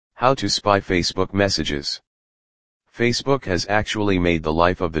How to spy Facebook messages. Facebook has actually made the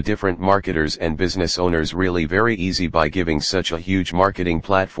life of the different marketers and business owners really very easy by giving such a huge marketing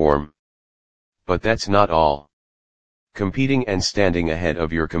platform. But that's not all. Competing and standing ahead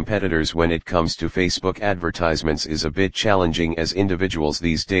of your competitors when it comes to Facebook advertisements is a bit challenging, as individuals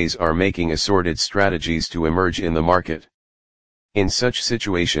these days are making assorted strategies to emerge in the market. In such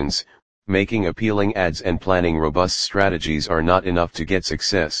situations, making appealing ads and planning robust strategies are not enough to get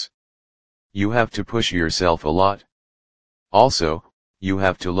success. You have to push yourself a lot. Also, you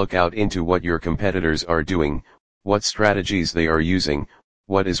have to look out into what your competitors are doing, what strategies they are using,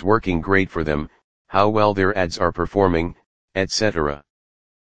 what is working great for them, how well their ads are performing, etc.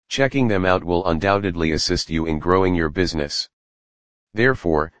 Checking them out will undoubtedly assist you in growing your business.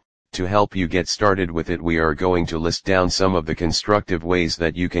 Therefore, to help you get started with it, we are going to list down some of the constructive ways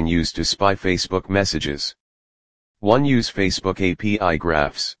that you can use to spy Facebook messages. 1. Use Facebook API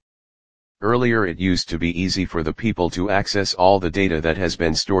graphs. Earlier it used to be easy for the people to access all the data that has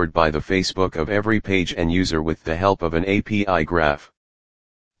been stored by the Facebook of every page and user with the help of an API graph.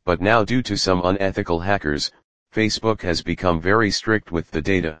 But now, due to some unethical hackers, Facebook has become very strict with the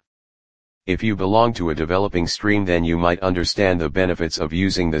data. If you belong to a developing stream, then you might understand the benefits of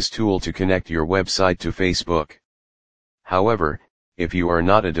using this tool to connect your website to Facebook. However, if you are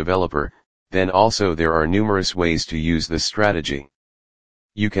not a developer, then also there are numerous ways to use this strategy.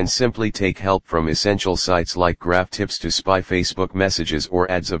 You can simply take help from essential sites like Graph Tips to spy Facebook messages or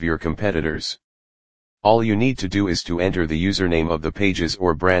ads of your competitors. All you need to do is to enter the username of the pages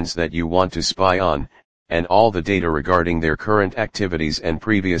or brands that you want to spy on, and all the data regarding their current activities and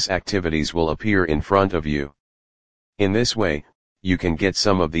previous activities will appear in front of you. In this way, you can get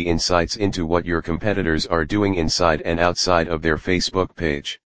some of the insights into what your competitors are doing inside and outside of their Facebook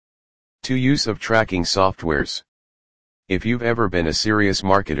page. 2. Use of tracking softwares. If you've ever been a serious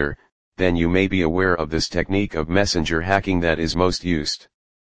marketer, then you may be aware of this technique of messenger hacking that is most used.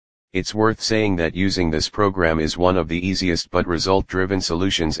 It's worth saying that using this program is one of the easiest but result-driven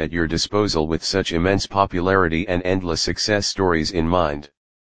solutions at your disposal, with such immense popularity and endless success stories in mind.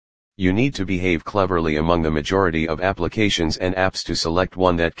 You need to behave cleverly among the majority of applications and apps to select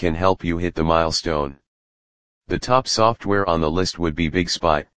one that can help you hit the milestone. The top software on the list would be Big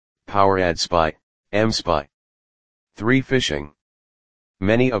Spy, PowerAdSpy, mSpy. 3. Phishing.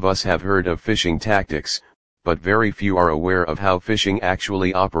 Many of us have heard of phishing tactics, but very few are aware of how phishing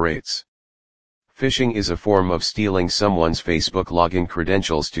actually operates. Phishing is a form of stealing someone's Facebook login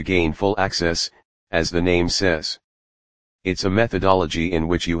credentials to gain full access, as the name says. It's a methodology in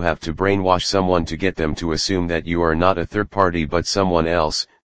which you have to brainwash someone to get them to assume that you are not a third party but someone else,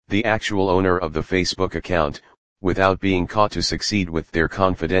 the actual owner of the Facebook account, without being caught, to succeed with their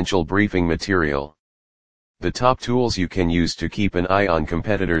confidential briefing material. The top tools you can use to keep an eye on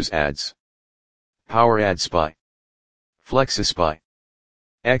competitors' ads: PowerAdSpy, FlexiSpy,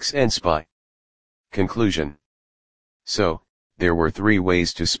 XNSpy. Conclusion. So, there were 3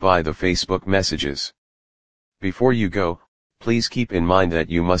 ways to spy the Facebook messages. Before you go, please keep in mind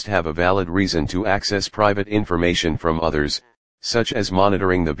that you must have a valid reason to access private information from others, such as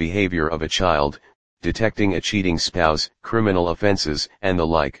monitoring the behavior of a child, detecting a cheating spouse, criminal offenses, and the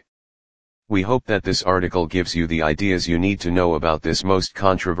like. We hope that this article gives you the ideas you need to know about this most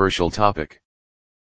controversial topic.